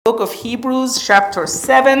Book of Hebrews, chapter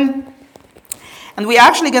 7. And we're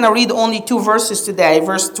actually going to read only two verses today,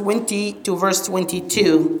 verse 20 to verse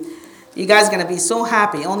 22. You guys are going to be so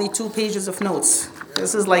happy. Only 2 pages of notes.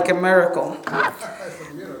 This is like a miracle.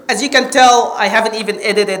 As you can tell, I haven't even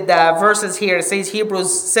edited the verses here. It says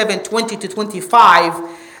Hebrews 7, 20 to 25.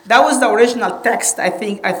 That was the original text I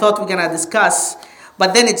thought we're going to discuss.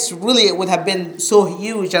 But then it would have been so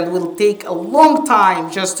huge and will take a long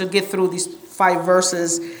time just to get through these 5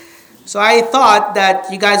 verses. So I thought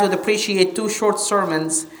that you guys would appreciate 2 short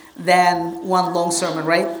sermons than 1 long sermon,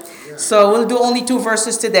 right? Yeah. So we'll do only 2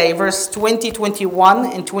 verses today, verse 20, 21,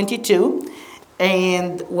 and 22.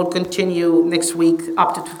 And we'll continue next week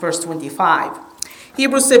up to verse 25.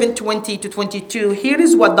 Hebrews 7, 20 to 22. Here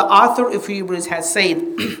is what the author of Hebrews has said.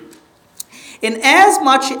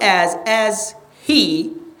 Inasmuch as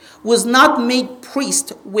he was not made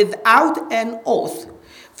priest without an oath,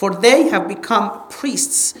 for they have become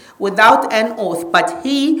priests without an oath, but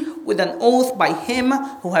he with an oath by him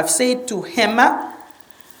who have said to him,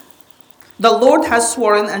 the Lord has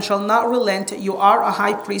sworn and shall not relent, you are a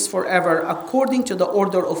high priest forever, according to the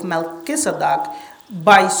order of Melchizedek.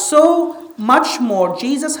 By so much more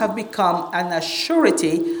Jesus have become an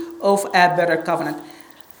surety of a better covenant.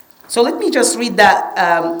 So let me just read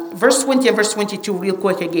that verse 20 and verse 22 real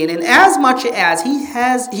quick again. And as much as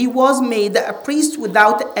he was made a priest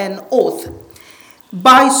without an oath,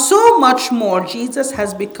 by so much more Jesus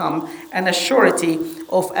has become an surety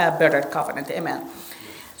of a better covenant. Amen.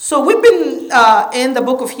 So we've been in the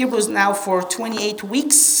book of Hebrews now for 28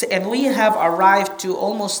 weeks, and we have arrived to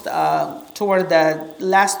almost toward the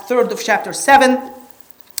last third of chapter 7.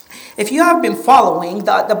 If you have been following,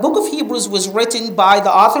 the book of Hebrews was written by the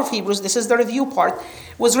author of Hebrews. This is the review part.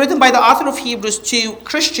 Was written by the author of Hebrews to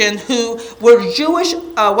Christians who were Jewish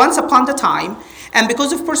once upon a time. And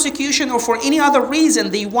because of persecution or for any other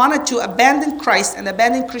reason, they wanted to abandon Christ and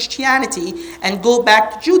abandon Christianity and go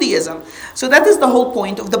back to Judaism. So that is the whole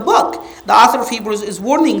point of the book. The author of Hebrews is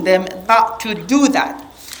warning them not to do that.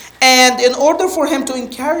 And in order for him to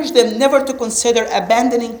encourage them never to consider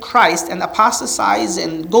abandoning Christ and apostatize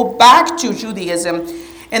and go back to Judaism,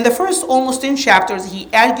 in the first almost 10 chapters, he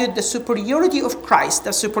argued the superiority of Christ,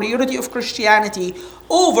 the superiority of Christianity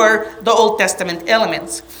over the Old Testament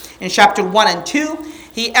elements. In chapter 1 and 2,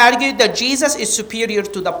 he argued that Jesus is superior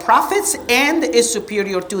to the prophets and is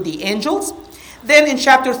superior to the angels. Then in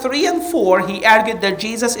chapter 3 and 4, he argued that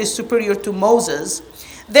Jesus is superior to Moses.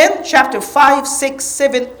 Then chapter 5, 6,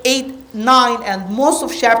 7, 8, 9, and most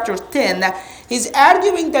of chapter 10, he's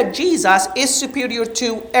arguing that Jesus is superior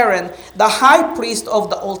to Aaron, the high priest of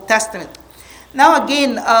the Old Testament. Now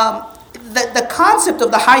again, the concept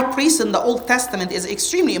of the high priest in the Old Testament is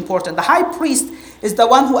extremely important. The high priest is the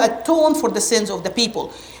one who atoned for the sins of the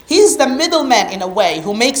people. He's the middleman in a way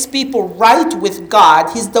who makes people right with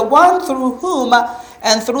God. He's the one through whom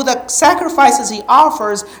and through the sacrifices he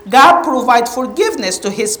offers, God provides forgiveness to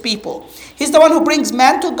his people. He's the one who brings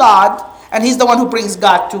man to God, and he's the one who brings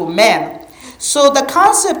God to man. So the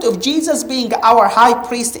concept of Jesus being our high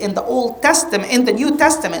priest in the Old Testament, in the New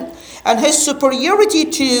Testament, and his superiority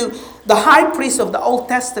to the high priest of the Old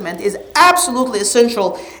Testament is absolutely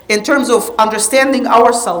essential in terms of understanding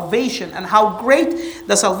our salvation and how great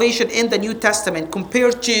the salvation in the New Testament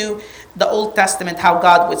compared to the Old Testament, how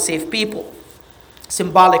God would save people.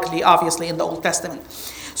 Symbolically, obviously, in the Old Testament.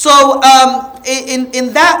 So,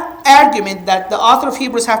 in that argument that the author of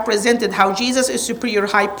Hebrews have presented, how Jesus is superior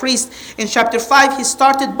high priest, in chapter 5, he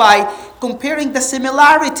started by comparing the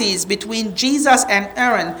similarities between Jesus and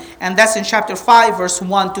Aaron, and that's in chapter 5, verse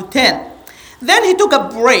 1 to 10. Then he took a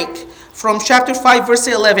break from chapter 5, verse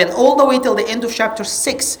 11, all the way till the end of chapter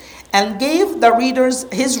 6, and gave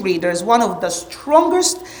his readers, one of the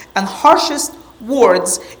strongest and harshest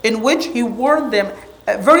words in which he warned them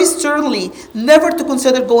very sternly never to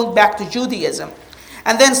consider going back to Judaism.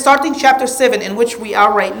 And then starting chapter 7, in which we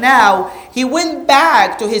are right now, he went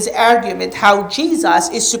back to his argument how Jesus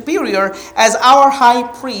is superior as our high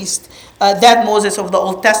priest than Moses of the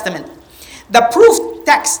Old Testament. The proof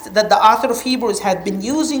text that the author of Hebrews had been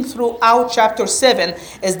using throughout chapter 7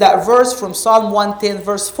 is that verse from Psalm 110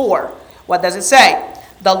 verse 4. What does it say?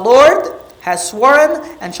 The Lord has sworn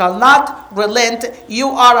and shall not relent. You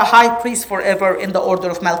are a high priest forever in the order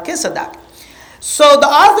of Melchizedek. So the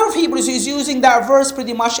author of Hebrews is using that verse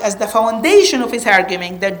pretty much as the foundation of his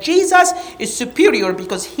argument that Jesus is superior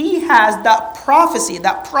because he has that prophecy,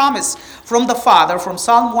 that promise from the Father, from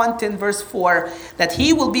Psalm 110 verse 4, that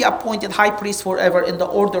he will be appointed high priest forever in the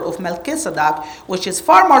order of Melchizedek, which is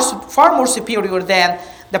far more superior than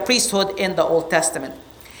the priesthood in the Old Testament.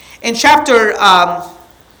 In chapter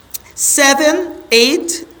 7,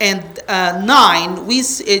 8 and 9,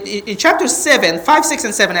 in chapter 7, 5, 6,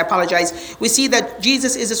 and 7, I apologize, we see that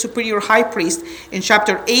Jesus is a superior high priest. In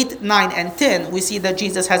chapter 8, 9, and 10, we see that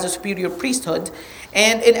Jesus has a superior priesthood.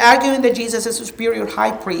 And in arguing that Jesus is a superior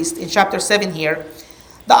high priest, in chapter 7 here,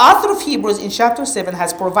 the author of Hebrews in chapter 7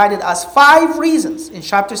 has provided us 5 reasons, in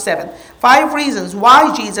chapter 7, 5 reasons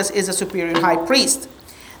why Jesus is a superior high priest.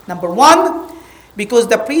 Number 1, because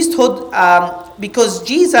the priesthood, because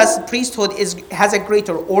Jesus' priesthood has a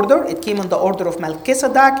greater order. It came in the order of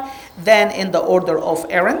Melchizedek than in the order of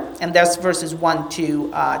Aaron, and that's verses 1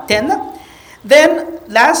 to 10. Then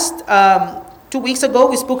last 2 weeks ago,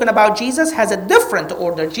 we spoken about Jesus has a different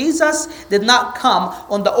order. Jesus did not come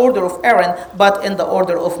on the order of Aaron, but in the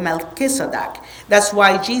order of Melchizedek. That's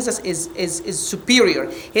why Jesus is superior.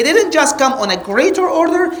 He didn't just come on a greater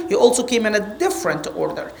order, he also came in a different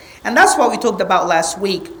order. And that's what we talked about last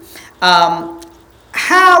week.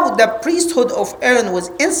 How the priesthood of Aaron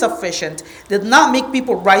was insufficient, did not make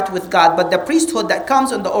people right with God, but the priesthood that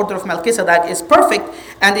comes in the order of Melchizedek is perfect,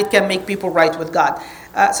 and it can make people right with God.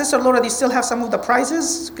 Sister Laura, do you still have some of the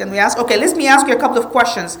prizes? Can we ask? Okay, let me ask you a couple of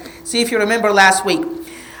questions. See if you remember last week.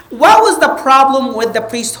 What was the problem with the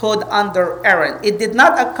priesthood under Aaron? It did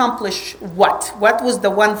not accomplish what? What was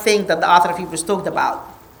the one thing that the author of Hebrews talked about?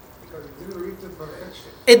 Because it didn't lead to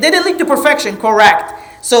perfection. It didn't lead to perfection, correct.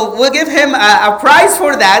 So we'll give him a prize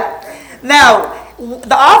for that. Now,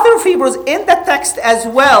 the author of Hebrews in the text as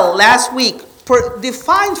well last week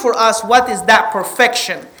defined for us what is that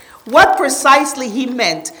perfection. What precisely he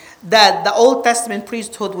meant that the Old Testament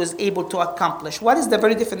priesthood was able to accomplish. What is the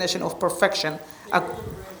very definition of perfection?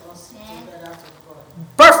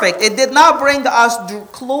 Perfect. It did not bring us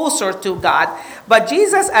closer to God, but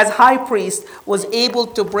Jesus as high priest was able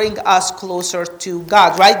to bring us closer to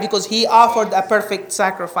God, right? Because he offered a perfect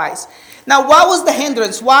sacrifice. Now, what was the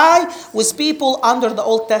hindrance? Why was people under the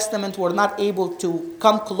Old Testament were not able to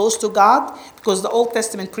come close to God? Because the Old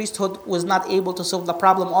Testament priesthood was not able to solve the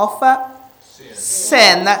problem of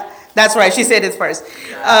sin. That's right, she said it first.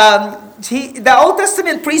 The Old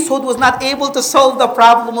Testament priesthood was not able to solve the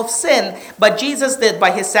problem of sin, but Jesus did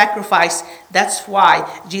by his sacrifice. That's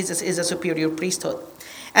why Jesus is a superior priesthood.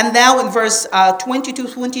 And now in verse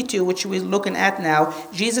 22, which we're looking at now,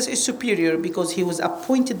 Jesus is superior because he was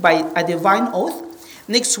appointed by a divine oath.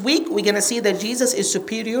 Next week, we're going to see that Jesus is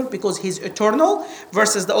superior because he's eternal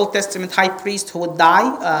versus the Old Testament high priest who would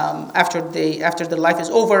die after the life is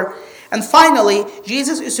over. And finally,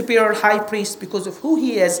 Jesus is superior high priest because of who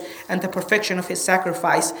he is and the perfection of his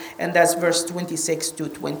sacrifice. And that's verse 26 to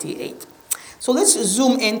 28. So let's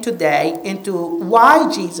zoom in today into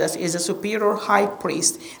why Jesus is a superior high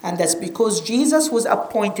priest. And that's because Jesus was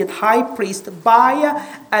appointed high priest by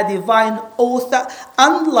a divine oath,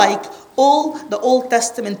 unlike all the Old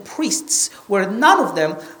Testament priests, where none of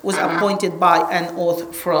them was appointed by an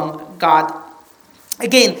oath from God.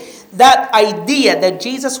 Again, that idea that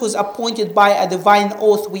Jesus was appointed by a divine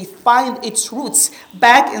oath, we find its roots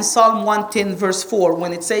back in Psalm 110 verse 4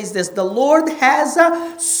 when it says this, "The Lord has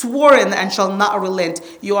sworn and shall not relent.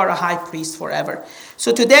 You are a high priest forever."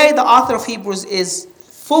 So today the author of Hebrews is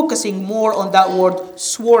focusing more on that word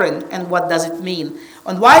sworn and what does it mean.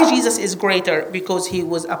 And why Jesus is greater? Because he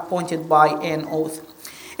was appointed by an oath.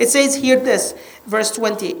 It says here this, verse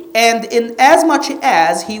 20, "And in as much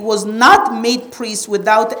as he was not made priest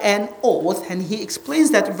without an oath," and he explains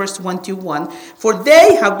that in verse 21, "for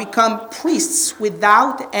they have become priests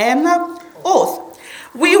without an oath."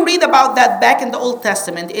 We read about that back in the Old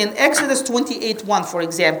Testament. In Exodus 28:1, for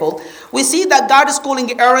example, we see that God is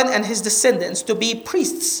calling Aaron and his descendants to be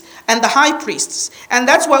priests and the high priests. And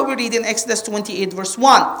that's what we read in Exodus 28 verse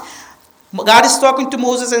 1. God is talking to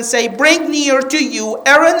Moses and say, "Bring near to you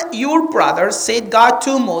Aaron your brother," said God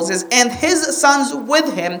to Moses, "and his sons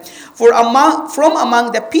with him from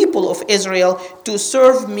among the people of Israel to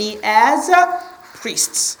serve me as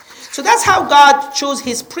priests." So that's how God chose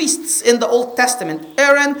his priests in the Old Testament,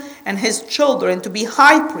 Aaron and his children to be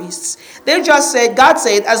high priests. God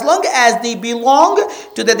said, as long as they belong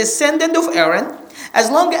to the descendant of Aaron, as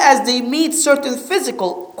long as they meet certain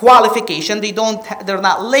physical qualification, they're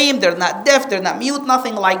not lame, they're not deaf, they're not mute,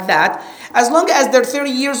 nothing like that. As long as they're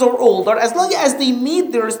 30 years or older, as long as they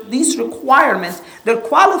meet these requirements, they're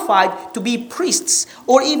qualified to be priests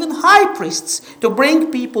or even high priests to bring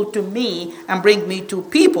people to me and bring me to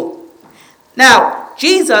people. Now,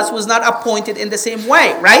 Jesus was not appointed in the same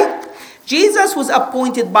way, right? Jesus was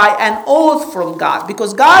appointed by an oath from God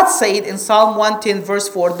because God said in Psalm 110 verse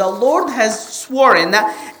 4, "The Lord has sworn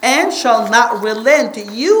and shall not relent.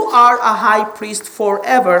 You are a high priest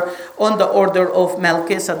forever on the order of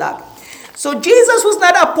Melchizedek." So Jesus was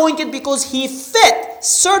not appointed because he fit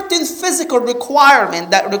certain physical requirement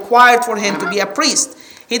that required for him to be a priest.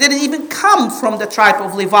 He didn't even come from the tribe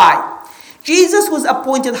of Levi. Jesus was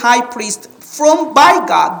appointed high priest by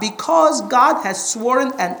God because God has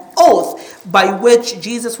sworn an oath by which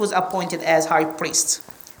Jesus was appointed as high priest.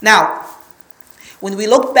 Now, when we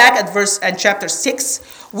look back at chapter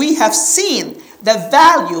 6, we have seen the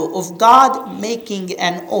value of God making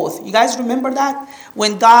an oath. You guys remember that?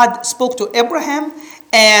 When God spoke to Abraham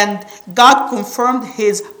and God confirmed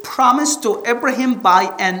his promise to Abraham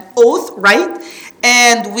by an oath, right?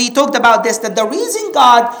 And we talked about this, that the reason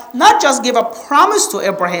God not just gave a promise to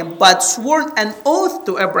Abraham, but swore an oath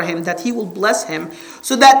to Abraham that he will bless him,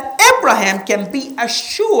 so that Abraham can be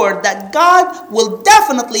assured that God will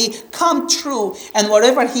definitely come true, and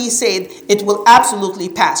whatever he said, it will absolutely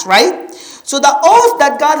pass, right? So the oath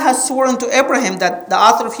that God has sworn to Abraham, that the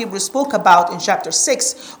author of Hebrews spoke about in chapter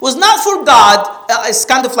 6, was not for God. It's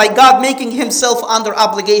kind of like God making himself under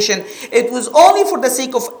obligation. It was only for the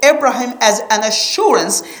sake of Abraham as an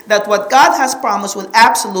assurance that what God has promised will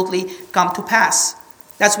absolutely come to pass.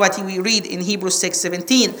 That's what we read in Hebrews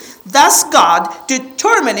 6:17. Thus God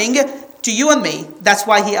determining to you and me, that's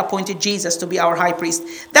why he appointed Jesus to be our high priest.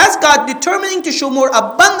 That's God determining to show more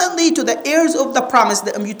abundantly to the heirs of the promise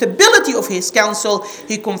the immutability of his counsel.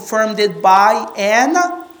 He confirmed it by an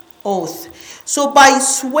oath. So by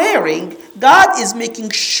swearing, God is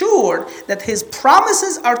making sure that his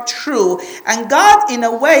promises are true. And God, in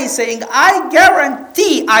a way, saying, I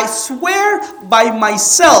guarantee, I swear by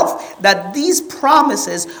myself that these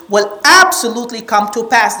promises will absolutely come to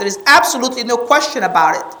pass. There is absolutely no question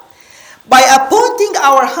about it. By appointing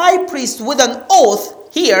our high priest with an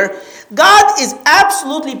oath here, God is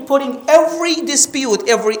absolutely putting every dispute,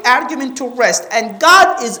 every argument to rest. And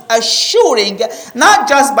God is assuring, not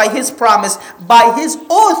just by his promise, by his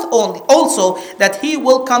oath only, also that he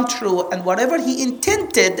will come true. And whatever he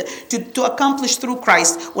intended to accomplish through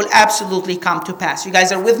Christ will absolutely come to pass. You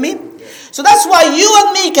guys are with me? So that's why you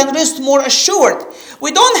and me can rest more assured.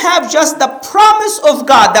 We don't have just the promise of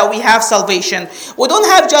God that we have salvation. We don't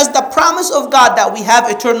have just the promise of God that we have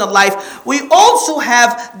eternal life. We also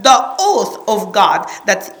have the oath of God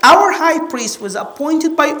that our high priest was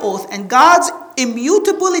appointed by oath, and God's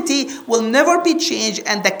immutability will never be changed,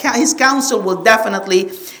 and his counsel will definitely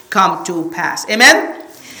come to pass. Amen?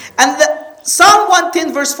 And Psalm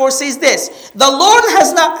 110 verse 4 says this, the Lord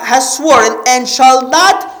has sworn and shall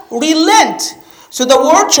not relent. So the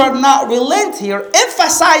word shall not relent here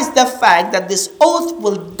emphasize the fact that this oath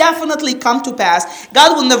will definitely come to pass.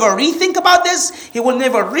 God will never rethink about this. He will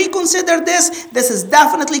never reconsider this. This is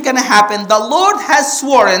definitely going to happen. The Lord has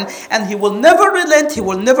sworn and he will never relent. He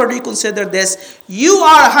will never reconsider this. You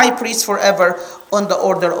are a high priest forever on the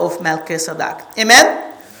order of Melchizedek.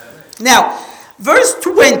 Amen? Now, verse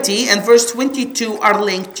 20 and verse 22 are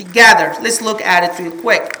linked together. Let's look at it real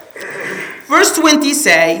quick. Verse 20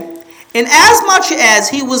 say, inasmuch as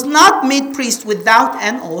he was not made priest without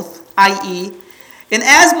an oath, i.e.,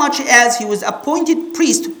 inasmuch as he was appointed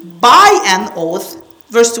priest by an oath,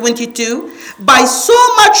 verse 22, by so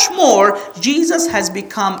much more, Jesus has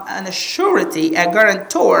become an assurity, a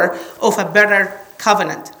guarantor of a better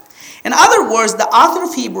covenant. In other words, the author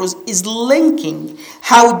of Hebrews is linking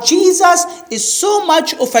how Jesus is so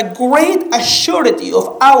much of a great assurity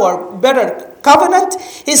of our better covenant.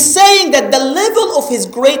 He's saying that the level of his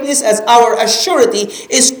greatness as our assurity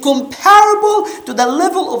is comparable to the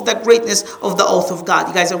level of the greatness of the oath of God.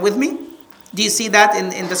 You guys are with me? Do you see that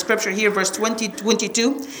in the scripture here, verse 22?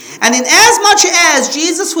 And inasmuch as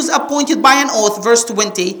Jesus was appointed by an oath, verse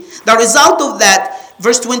 20, the result of that,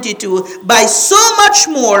 verse 22, by so much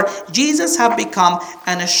more, Jesus have become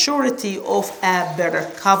an assurity of a better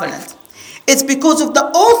covenant. It's because of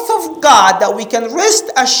the oath of God that we can rest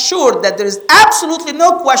assured that there is absolutely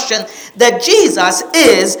no question that Jesus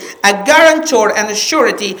is a guarantor and a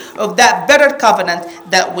surety of that better covenant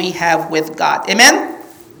that we have with God. Amen?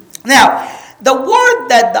 Now, the word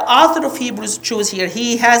that the author of Hebrews chose here,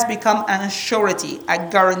 he has become an assurity, a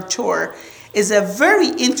guarantor, is a very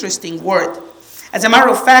interesting word. As a matter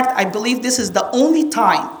of fact, I believe this is the only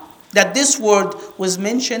time that this word was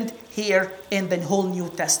mentioned here in the whole New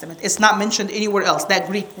Testament. It's not mentioned anywhere else, that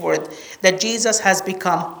Greek word, that Jesus has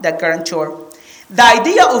become the guarantor. The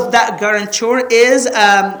idea of that guarantor is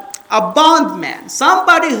a bondman,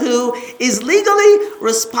 somebody who is legally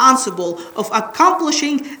responsible of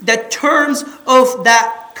accomplishing the terms of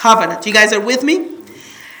that covenant. You guys are with me?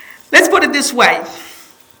 Let's put it this way.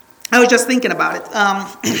 I was just thinking about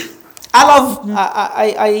it. I love.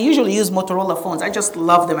 I usually use Motorola phones. I just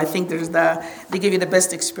love them. I think they give you the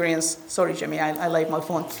best experience. Sorry, Jimmy. I like my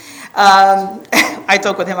phone. I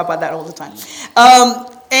talk with him about that all the time.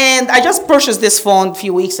 And I just purchased this phone a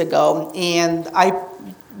few weeks ago, and I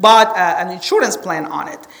bought an insurance plan on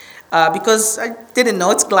it because I didn't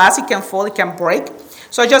know it's glass. It can fall. It can break.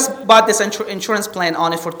 So I just bought this insurance plan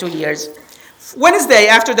on it for 2 years. Wednesday,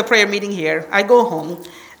 after the prayer meeting here, I go home.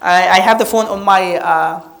 I have the phone on my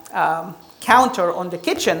counter on the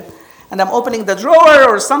kitchen, and I'm opening the drawer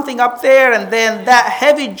or something up there, and then that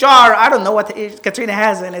heavy jar, I don't know what Katrina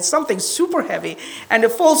has in it, something super heavy, and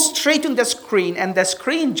it falls straight on the screen, and the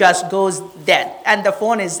screen just goes dead, and the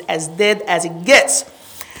phone is as dead as it gets.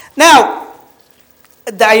 Now,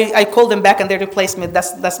 I called them back, and they replaced me.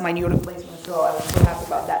 That's my new replacement, so I was so happy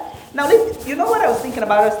about that. Now, you know what I was thinking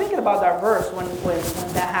about? I was thinking about that verse when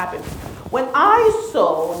that happened. When I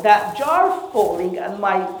saw that jar falling and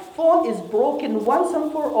my phone is broken once and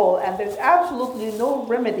for all, and there's absolutely no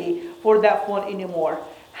remedy for that phone anymore,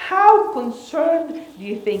 how concerned do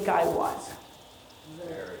you think I was?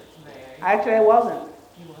 Very. Actually, I wasn't.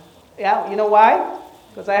 Yeah, you know why?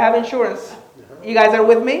 Because I have insurance. You guys are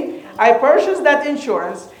with me? I purchased that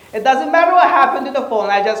insurance. It doesn't matter what happened to the phone.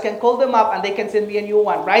 I just can call them up and they can send me a new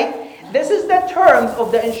one, right? This is the terms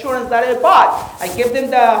of the insurance that I bought. I give them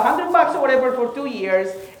the $100 or whatever for 2 years,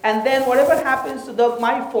 and then whatever happens to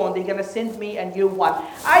my phone, they're gonna send me a new one.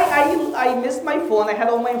 I missed my phone. I had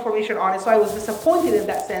all my information on it, so I was disappointed in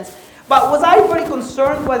that sense. But was I very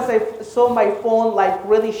concerned once I saw my phone like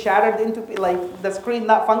really shattered into like the screen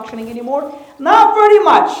not functioning anymore? Not very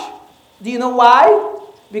much. Do you know why?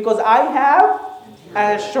 Because I have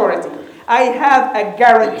a surety. I have a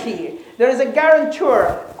guarantee. There is a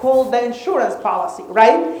guarantor called the insurance policy,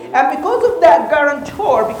 right? And because of that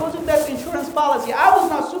guarantor, because of that insurance policy, I was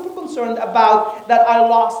not super concerned about that I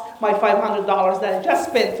lost my $500 that I just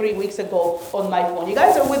spent 3 weeks ago on my phone. You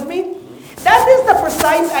guys are with me? That is the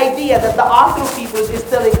precise idea that the author of Hebrews is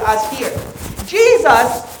telling us here.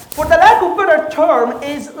 Jesus, for the lack of a better term,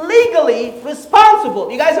 is legally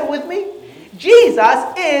responsible. You guys are with me? Jesus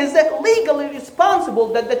is legally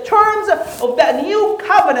responsible that the terms of that new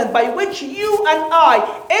covenant by which you and I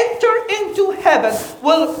enter into heaven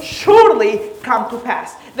will surely come to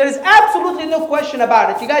pass. There is absolutely no question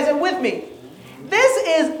about it. You guys are with me?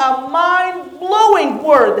 This is a mind-blowing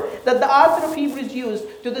word that the author of Hebrews used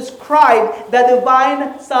to describe the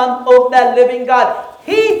divine Son of the living God.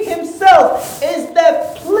 He himself is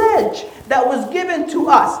the pledge that was given to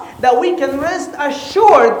us, that we can rest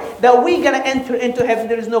assured that we're going to enter into heaven.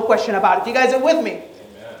 There is no question about it. You guys are with me?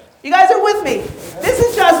 Amen. You guys are with me? This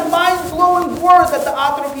is just mind-blowing word that the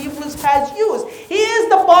author of Hebrews has used. He is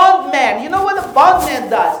the bondman. You know what the bondman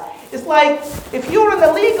does? It's like if you're in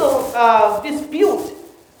a legal dispute.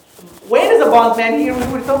 Wayne is a bondman here. We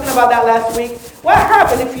were talking about that last week. What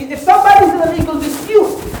happened if somebody's in a legal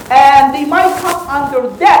dispute and they might come under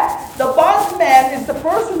debt? The bondman is the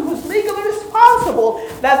person who's legally responsible.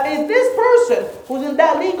 That is this person who's in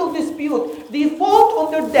that legal dispute default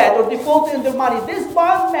on their debt or default on their money. This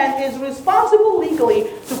bondman is responsible legally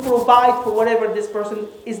to provide for whatever this person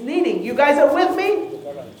is needing. You guys are with me?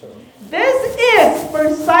 This is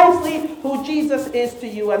precisely who Jesus is to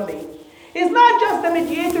you and me. He's not just the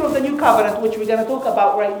mediator of the new covenant, which we're going to talk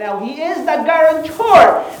about right now. He is the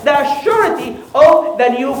guarantor, the surety of the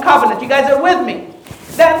new covenant. You guys are with me?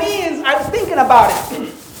 That means, I was thinking about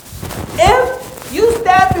it. If you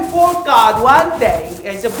stand before God one day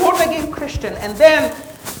as a born-again Christian, and then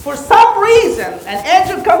for some reason an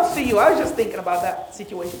angel comes to you. I was just thinking about that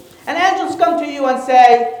situation. And angels come to you and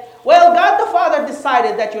say, well, God the Father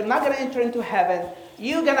decided that you're not going to enter into heaven.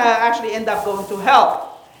 You're going to actually end up going to hell.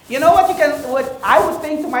 You know what I would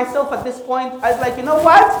think to myself at this point? I was like, you know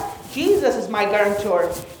what? Jesus is my guarantor.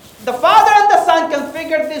 The Father and the Son can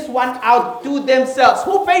figure this one out to themselves.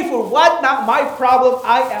 Who paid for what? Not my problem.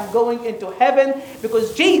 I am going into heaven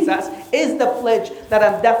because Jesus is the pledge that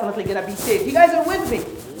I'm definitely going to be saved. You guys are with me?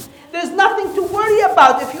 There's nothing to worry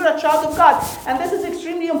about if you're a child of God. And this is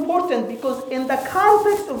extremely important because in the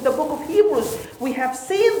context of the book of Hebrews, we have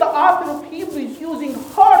seen the author of Hebrews using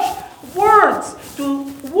harsh words to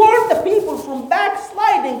warn the people from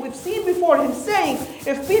backsliding. We've seen before him saying,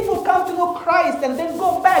 if people come to know Christ and then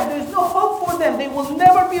go back, there's no hope for them. They will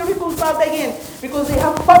never be reconciled again because they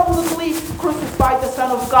have publicly crucified the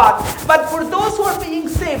Son of God. But for those who are being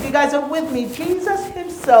saved, you guys are with me, Jesus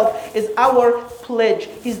himself is our pledge.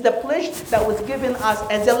 He's the pledge that was given us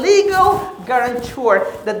as a legal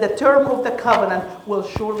guarantor that the term of the covenant will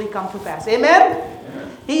surely come to pass. Amen?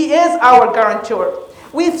 Amen. He is our guarantor.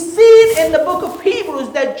 We've seen in the book of Hebrews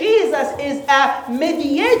that Jesus is a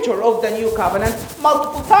mediator of the new covenant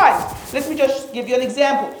multiple times. Let me just give you an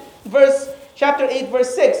example. Chapter 8,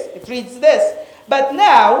 verse 6, it reads this. But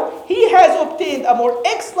now he has obtained a more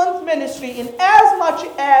excellent ministry in as much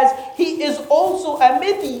as he is also a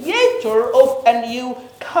mediator of a new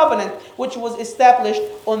covenant, which was established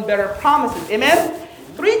on better promises. Amen?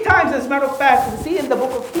 3 times, as a matter of fact, we see in the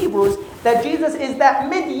book of Hebrews that Jesus is that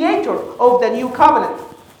mediator of the new covenant.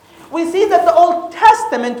 We see that the Old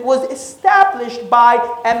Testament was established by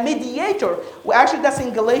a mediator. Well, actually, that's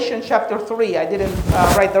in Galatians chapter 3. I didn't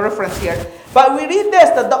write the reference here. But we read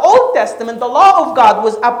this, that the Old Testament, the law of God,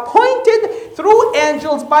 was appointed through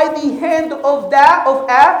angels by the hand of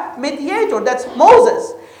a mediator. That's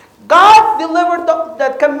Moses. God delivered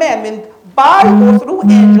that commandment by or through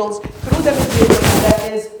angels, through the mediator, and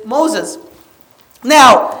that is Moses.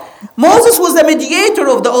 Now, Moses was the mediator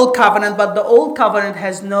of the Old Covenant, but the Old Covenant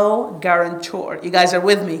has no guarantor. You guys are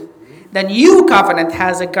with me? The New Covenant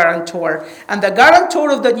has a guarantor, and the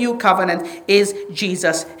guarantor of the New Covenant is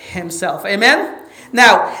Jesus himself. Amen?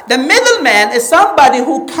 Now, the middleman is somebody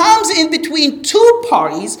who comes in between 2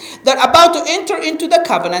 parties that are about to enter into the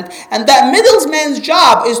covenant, and that middleman's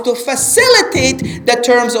job is to facilitate the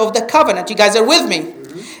terms of the covenant. You guys are with me?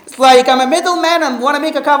 It's like I'm a middleman and want to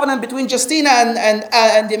make a covenant between Justina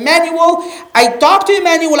and Emmanuel. I talk to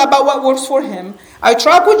Emmanuel about what works for him. I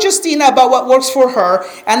talk with Justina about what works for her.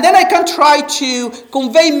 And then I can try to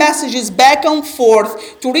convey messages back and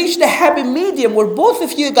forth to reach the happy medium where both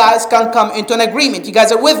of you guys can come into an agreement. You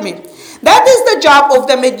guys are with me? That is the job of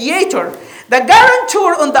the mediator. The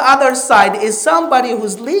guarantor on the other side is somebody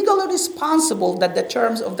who's legally responsible that the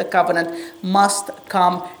terms of the covenant must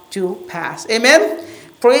come to pass. Amen?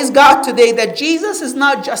 Praise God today that Jesus is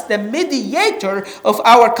not just the mediator of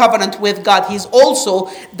our covenant with God. He's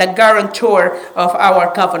also the guarantor of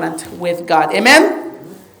our covenant with God. Amen?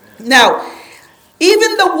 Now,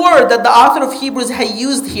 even the word that the author of Hebrews has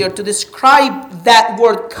used here to describe that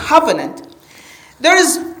word covenant, there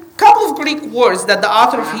is a couple of Greek words that the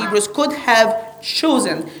author of Hebrews could have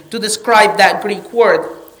chosen to describe that Greek word.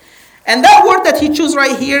 And that word that he chose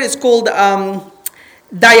right here is called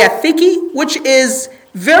diatheke, which is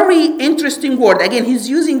very interesting word. Again, he's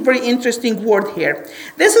using very interesting word here.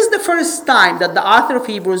 This is the first time that the author of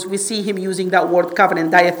Hebrews, we see him using that word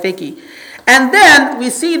covenant, diatheke. And then we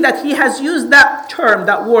see that he has used that term,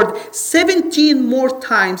 that word, 17 more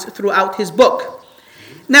times throughout his book.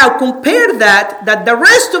 Now compare that the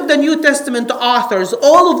rest of the New Testament authors,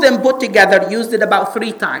 all of them put together, used it about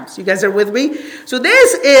 3 times. You guys are with me? So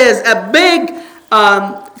this is a big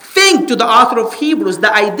thing to the author of Hebrews.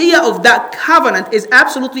 The idea of that covenant is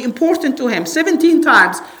absolutely important to him. 17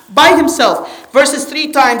 times by himself versus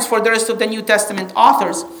 3 times for the rest of the New Testament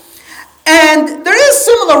authors. And there is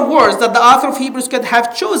similar words that the author of Hebrews could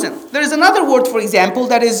have chosen. There is another word, for example,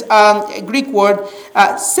 that is a Greek word,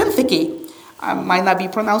 syntheke. I might not be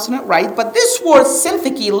pronouncing it right, but this word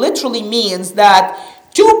syntheke literally means that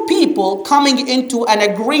 2 people coming into an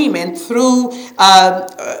agreement through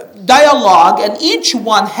dialogue, and each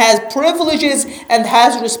one has privileges and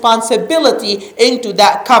has responsibility into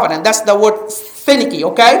that covenant. That's the word syntheke,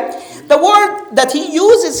 okay? The word that he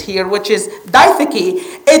uses here, which is diatheke,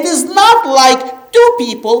 it is not like 2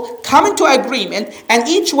 people come into agreement and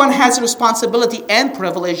each one has responsibility and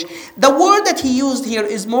privilege. The word that he used here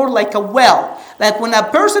is more like a will. Like when a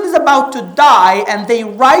person is about to die and they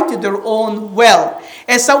write their own will.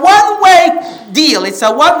 It's a one-way deal. It's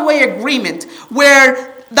a one-way agreement where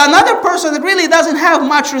the another person really doesn't have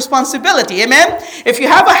much responsibility. Amen? If you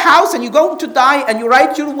have a house and you're going to die and you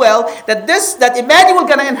write your will that Emmanuel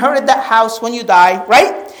going to inherit that house when you die,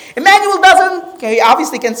 right? Emmanuel doesn't, he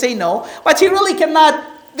obviously can say no, but he really cannot.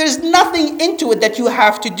 There's nothing into it that you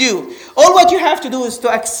have to do. All what you have to do is to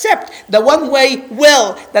accept the one-way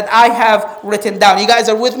will that I have written down. You guys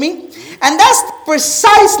are with me? And that's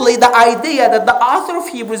precisely the idea that the author of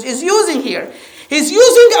Hebrews is using here. He's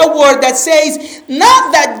using a word that says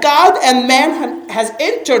not that God and man has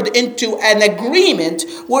entered into an agreement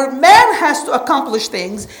where man has to accomplish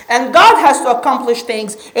things and God has to accomplish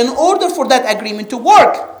things in order for that agreement to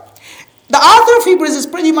work. The author of Hebrews is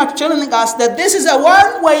pretty much telling us that this is a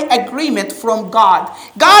one-way agreement from God.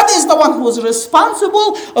 God is the one who is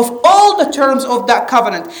responsible of all the terms of that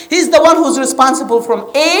covenant. He's the one who's responsible from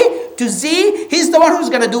A to Z. He's the one who's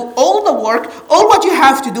going to do all the work. All what you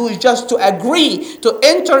have to do is just to agree to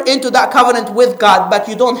enter into that covenant with God, but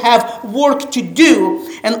you don't have work to do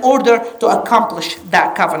in order to accomplish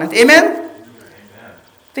that covenant. Amen? Amen.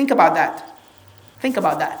 Think about that. Think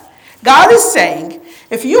about that. God is saying,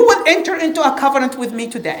 if you would enter into a covenant with me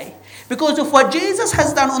today, because of what Jesus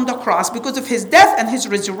has done on the cross, because of his death and his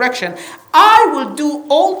resurrection, I will do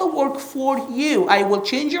all the work for you. I will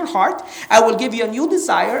change your heart. I will give you a new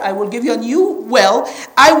desire. I will give you a new will.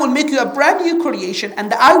 I will make you a brand new creation,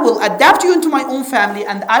 and I will adapt you into my own family,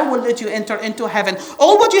 and I will let you enter into heaven.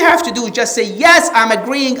 All what you have to do is just say, yes, I'm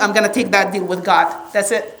agreeing. I'm going to take that deal with God.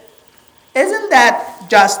 That's it. Isn't that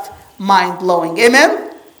just mind-blowing?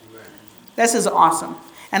 Amen? This is awesome.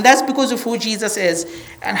 And that's because of who Jesus is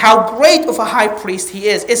and how great of a high priest he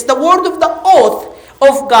is. It's the word of the oath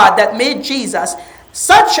of God that made Jesus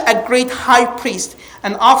such a great high priest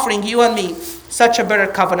and offering you and me such a better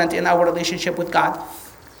covenant in our relationship with God.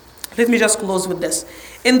 Let me just close with this.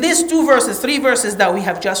 In these three verses that we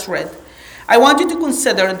have just read, I want you to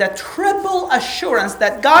consider the triple assurance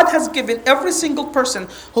that God has given every single person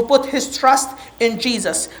who put his trust in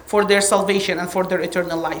Jesus for their salvation and for their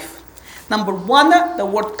eternal life. Number one, the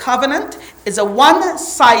word covenant is a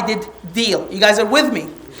one-sided deal. You guys are with me?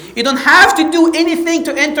 You don't have to do anything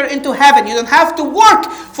to enter into heaven. You don't have to work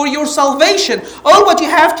for your salvation. All what you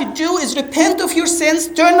have to do is repent of your sins,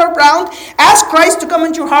 turn around, ask Christ to come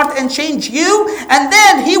into your heart and change you, and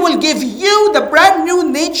then he will give you the brand new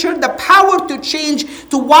nature, the power to change,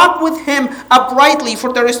 to walk with him uprightly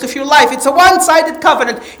for the rest of your life. It's a one-sided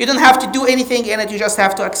covenant. You don't have to do anything in it. You just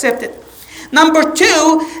have to accept it. Number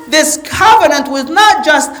two, this covenant was not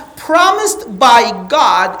just promised by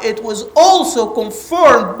God, it was also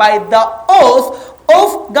confirmed by the oath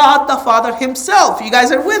of God the Father himself. You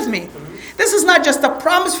guys are with me? This is not just a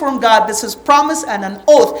promise from God, this is promise and an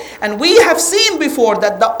oath. And we have seen before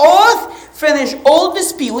that the oath finish all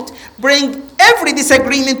dispute, bring every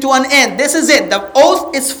disagreement to an end. This is it. The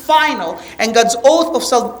oath is final. And God's oath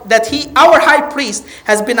of that our high priest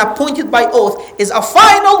has been appointed by oath is a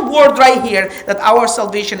final word right here that our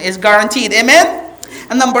salvation is guaranteed. Amen?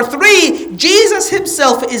 And number three, Jesus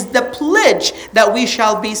himself is the pledge that we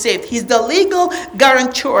shall be saved. He's the legal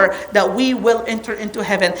guarantor that we will enter into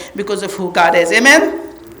heaven because of who God is. Amen?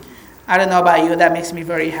 I don't know about you. That makes me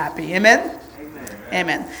very happy. Amen?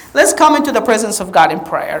 Amen. Let's come into the presence of God in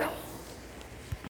prayer.